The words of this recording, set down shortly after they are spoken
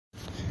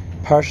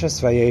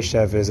Parshas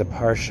Vayeishev is a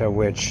parsha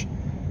which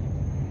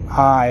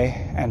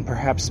I, and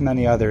perhaps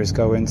many others,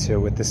 go into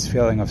with this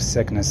feeling of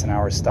sickness in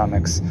our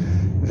stomachs,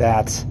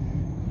 that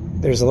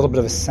there's a little bit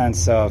of a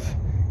sense of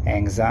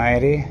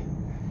anxiety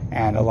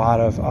and a lot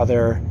of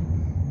other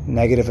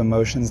negative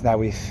emotions that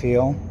we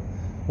feel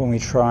when we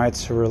try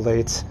to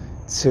relate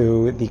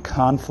to the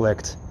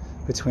conflict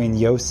between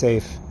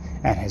Yosef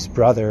and his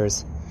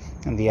brothers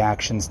and the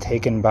actions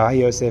taken by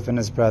Yosef and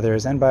his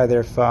brothers and by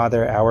their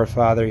father, our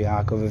father,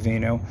 Yaakov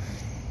Avinu.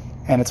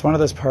 And it's one of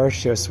those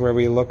parshas where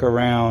we look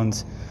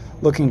around,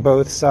 looking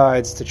both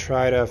sides to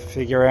try to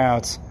figure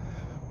out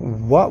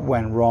what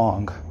went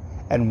wrong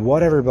and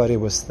what everybody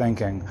was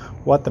thinking,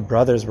 what the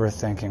brothers were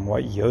thinking,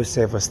 what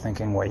Yosef was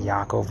thinking, what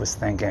Yaakov was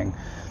thinking.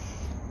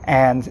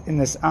 And in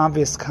this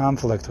obvious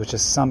conflict, which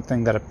is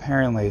something that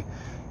apparently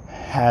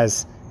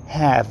has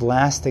had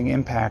lasting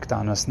impact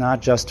on us,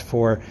 not just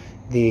for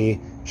the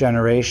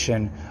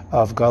generation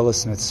of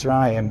Galus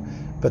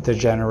Mitzrayim, but the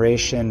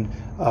generation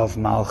of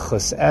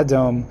Malchus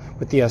Edom,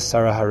 with the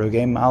Asara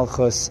Harugei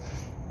Malchus,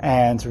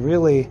 and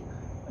really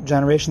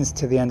generations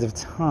to the end of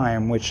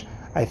time, which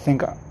I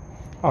think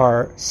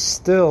are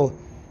still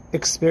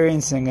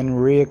experiencing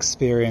and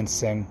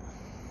re-experiencing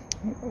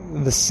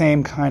the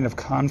same kind of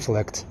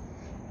conflict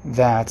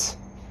that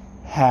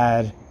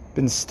had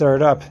been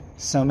stirred up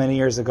so many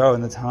years ago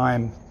in the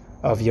time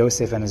of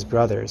Yosef and his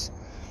brothers.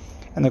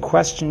 And the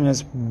question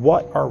is,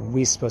 what are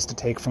we supposed to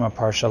take from a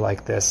parsha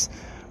like this?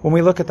 When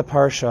we look at the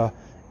parsha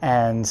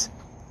and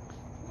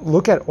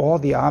look at all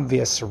the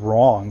obvious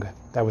wrong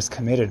that was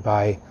committed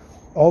by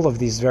all of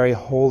these very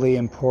holy,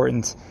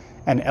 important,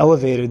 and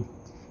elevated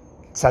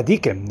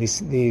tzaddikim,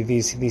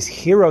 these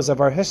heroes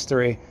of our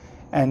history,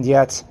 and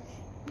yet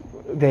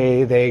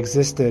they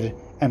existed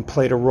and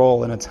played a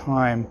role in a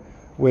time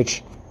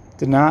which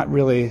did not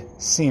really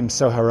seem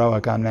so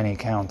heroic on many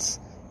counts.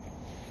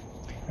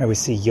 And we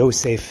see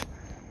Yosef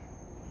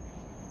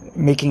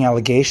making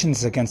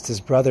allegations against his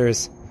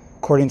brothers,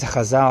 according to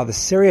Chazal,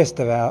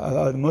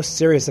 the most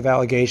serious of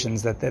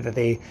allegations that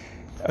he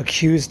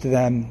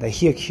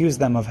accused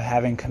them of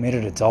having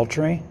committed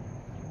adultery.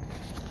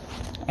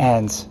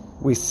 And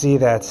we see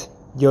that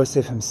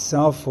Yosef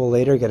himself will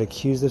later get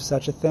accused of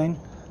such a thing.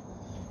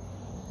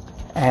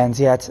 And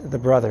yet the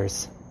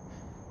brothers,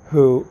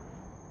 who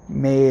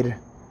made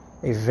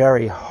a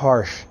very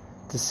harsh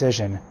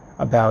decision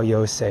about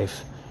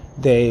Yosef,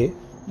 they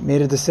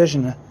made a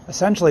decision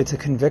essentially to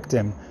convict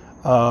him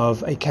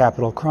of a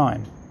capital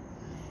crime,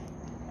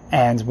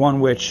 and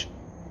one which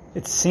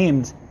it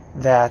seemed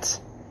that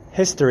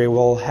history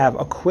will have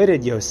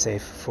acquitted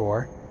Yosef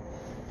for,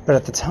 but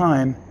at the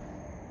time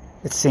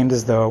it seemed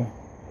as though,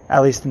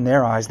 at least in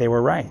their eyes, they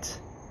were right.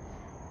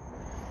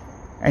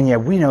 And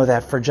yet we know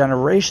that for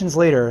generations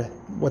later,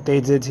 what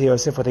they did to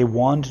Yosef, what they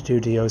wanted to do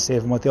to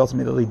Yosef, and what they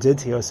ultimately did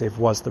to Yosef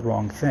was the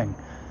wrong thing.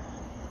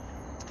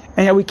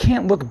 And yet we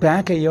can't look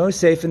back at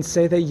Yosef and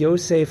say that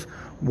Yosef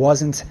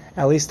wasn't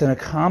at least an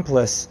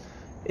accomplice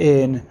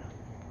in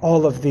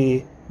all of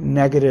the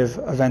negative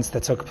events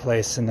that took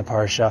place in the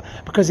Parsha,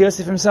 because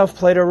Yosef himself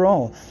played a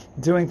role,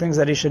 doing things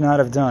that he should not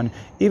have done,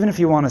 even if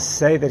you want to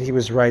say that he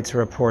was right to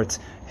report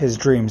his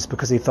dreams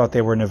because he thought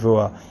they were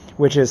nevuah,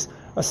 which is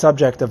a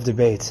subject of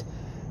debate.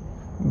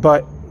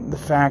 But the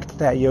fact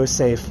that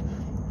Yosef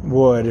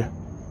would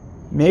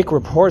make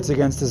reports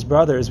against his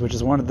brothers, which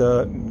is one of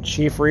the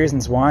chief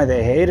reasons why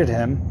they hated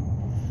him.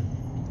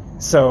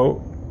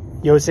 So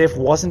Yosef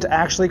wasn't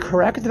actually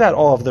correct about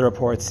all of the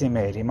reports he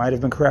made. He might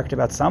have been correct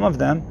about some of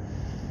them,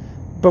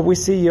 but we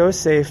see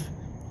Yosef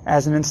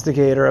as an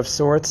instigator of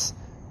sorts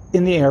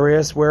in the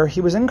areas where he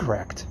was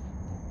incorrect.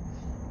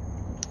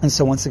 And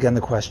so once again,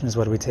 the question is,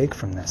 what do we take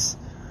from this?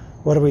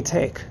 What do we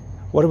take?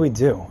 What do we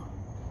do?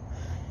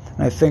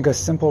 And I think a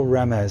simple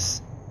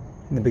remez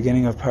in the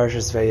beginning of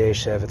Parshas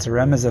Vayeishev, it's a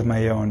remez of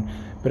my own,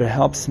 but it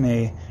helps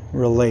me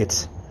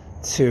relate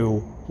to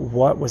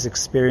what was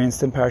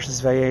experienced in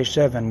Parshas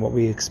Vayeishev and what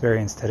we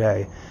experience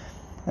today.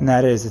 And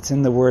that is, it's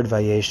in the word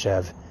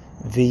Vayeishev,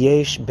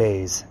 V'yesh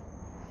Beis.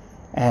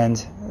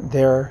 And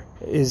there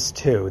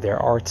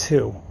are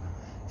two.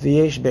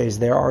 V'yesh Beis,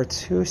 there are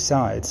two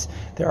sides.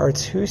 There are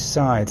two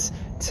sides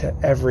to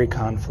every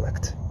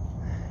conflict.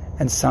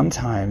 And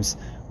sometimes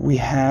we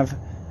have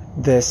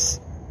this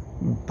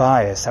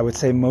bias. I would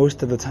say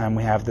most of the time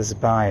we have this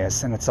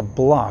bias, and it's a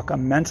block, a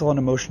mental and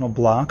emotional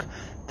block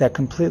that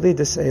completely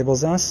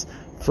disables us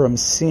from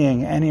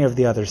seeing any of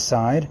the other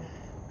side,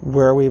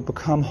 where we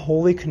become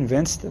wholly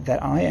convinced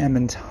that I am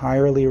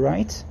entirely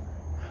right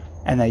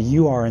and that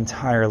you are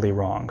entirely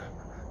wrong.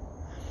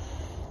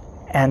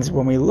 And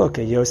when we look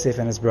at Yosef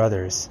and his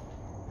brothers,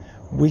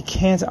 we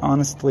can't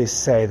honestly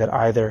say that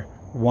either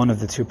one of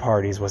the two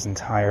parties was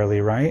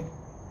entirely right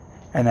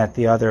and that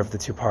the other of the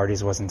two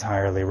parties was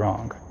entirely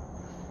wrong.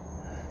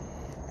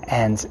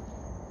 And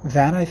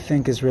that, I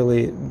think, is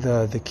really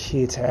the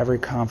key to every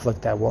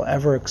conflict that we'll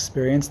ever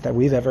experience, that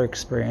we've ever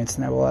experienced,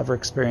 and that we'll ever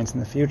experience in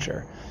the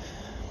future.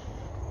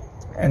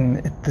 And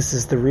this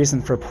is the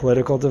reason for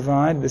political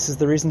divide. This is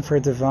the reason for a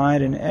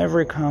divide in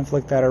every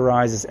conflict that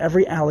arises,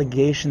 every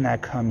allegation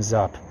that comes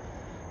up.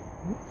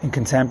 in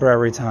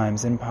contemporary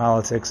times, in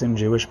politics, in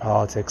Jewish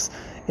politics,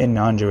 in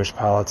non-Jewish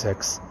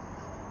politics.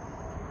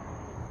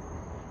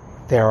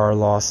 There are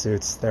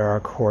lawsuits, there are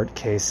court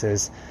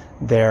cases,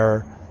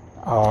 there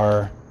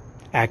are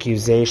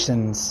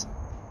accusations,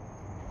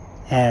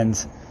 and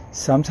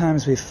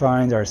sometimes we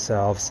find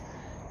ourselves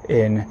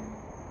in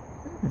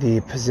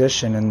the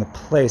position, in the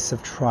place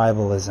of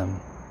tribalism.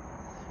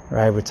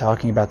 Right? We're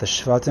talking about the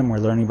Shvatim, we're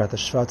learning about the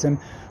Shvatim.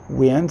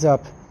 We end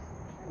up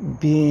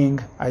being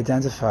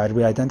identified.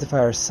 We identify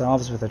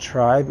ourselves with a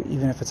tribe,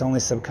 even if it's only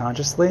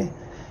subconsciously,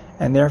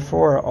 and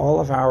therefore all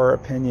of our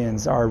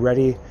opinions are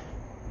already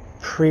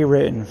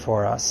pre-written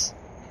for us.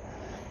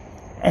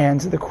 And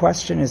the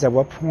question is, at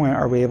what point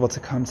are we able to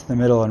come to the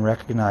middle and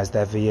recognize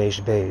that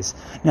Vayeishev Beis?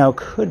 Now, it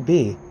could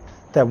be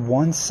that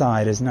one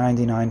side is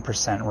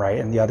 99% right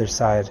and the other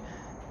side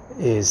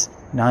is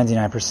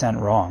 99%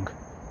 wrong.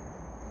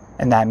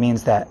 And that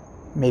means that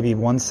maybe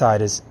one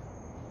side is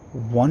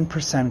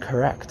 1%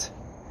 correct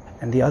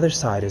and the other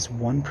side is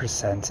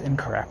 1%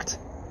 incorrect.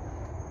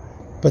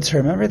 But to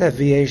remember that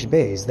Vayeishev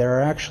Beis, there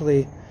are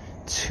actually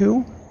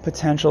two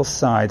potential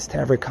sides to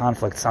every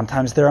conflict.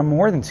 Sometimes there are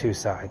more than two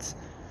sides.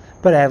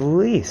 But at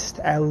least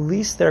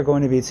there are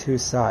going to be two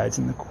sides.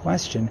 And the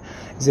question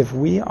is, if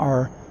we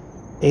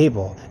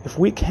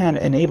can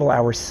enable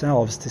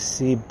ourselves to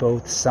see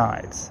both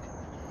sides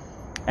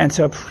and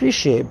to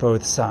appreciate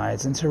both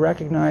sides and to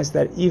recognize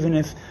that even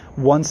if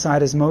one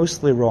side is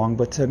mostly wrong,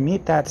 but to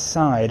meet that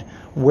side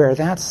where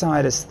that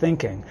side is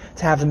thinking,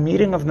 to have a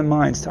meeting of the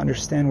minds to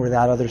understand where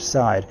that other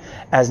side,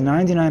 as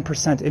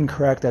 99%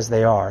 incorrect as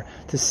they are,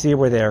 to see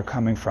where they are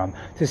coming from,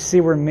 to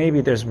see where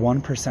maybe there's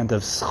 1%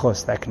 of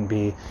schus that can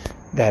be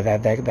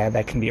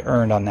that can be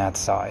earned on that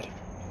side.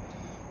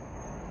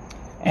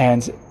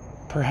 And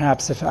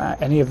perhaps if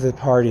any of the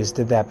parties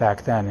did that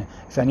back then,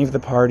 if any of the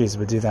parties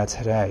would do that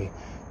today,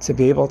 to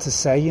be able to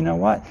say, you know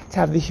what, to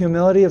have the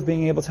humility of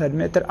being able to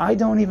admit that I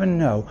don't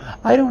know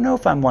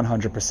if I'm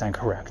 100%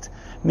 correct.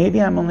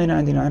 Maybe I'm only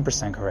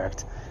 99%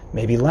 correct,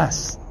 maybe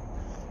less.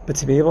 But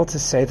to be able to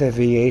say that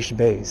Vayeishev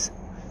Beis,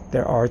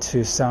 there are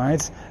two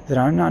sides, that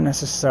I'm not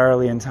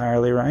necessarily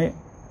entirely right,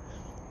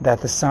 that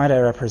the side I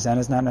represent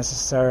is not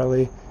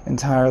necessarily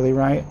entirely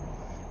right.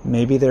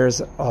 Maybe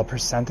there's a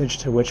percentage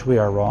to which we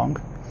are wrong,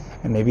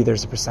 and maybe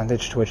there's a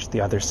percentage to which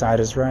the other side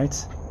is right.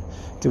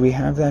 Do we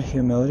have that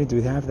humility? Do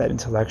we have that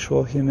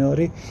intellectual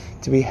humility?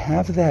 Do we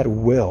have that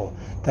will,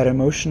 that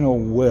emotional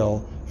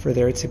will for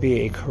there to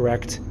be a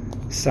correct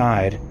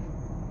side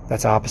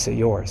that's opposite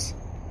yours?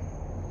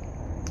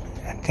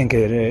 I think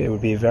it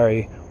would be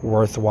very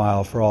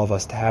worthwhile for all of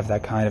us to have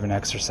that kind of an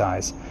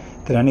exercise,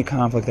 that any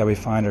conflict that we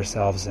find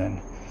ourselves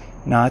in,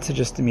 not to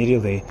just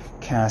immediately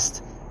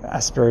cast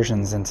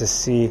aspersions and to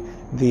see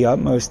the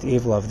utmost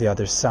evil of the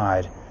other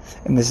side.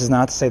 And this is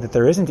not to say that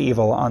there isn't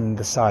evil on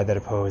the side that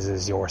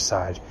opposes your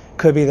side.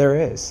 Could be there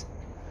is.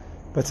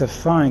 But to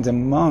find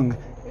among,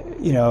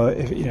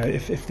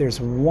 if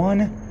there's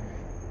one,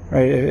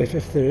 right,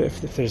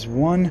 if there's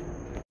one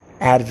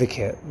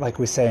advocate, like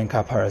we say in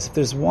Kaparas, if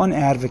there's one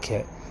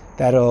advocate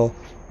that'll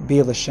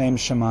be l'shem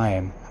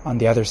shamayim on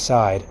the other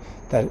side,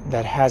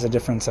 that has a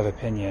difference of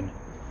opinion,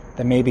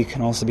 that maybe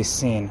can also be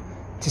seen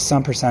to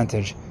some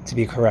percentage to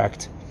be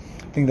correct,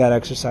 I think that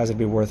exercise would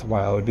be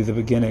worthwhile. It would be the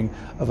beginning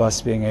of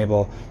us being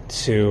able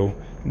to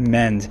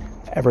mend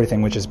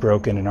everything which is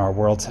broken in our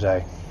world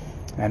today.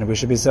 And we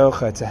should be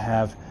zocha to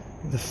have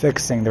the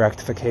fixing, the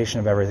rectification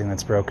of everything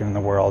that's broken in the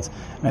world.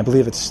 And I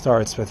believe it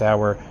starts with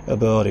our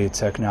ability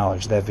to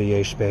acknowledge that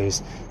Vayeishev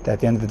Beis, that at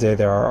the end of the day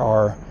there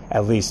are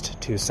at least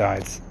two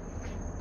sides.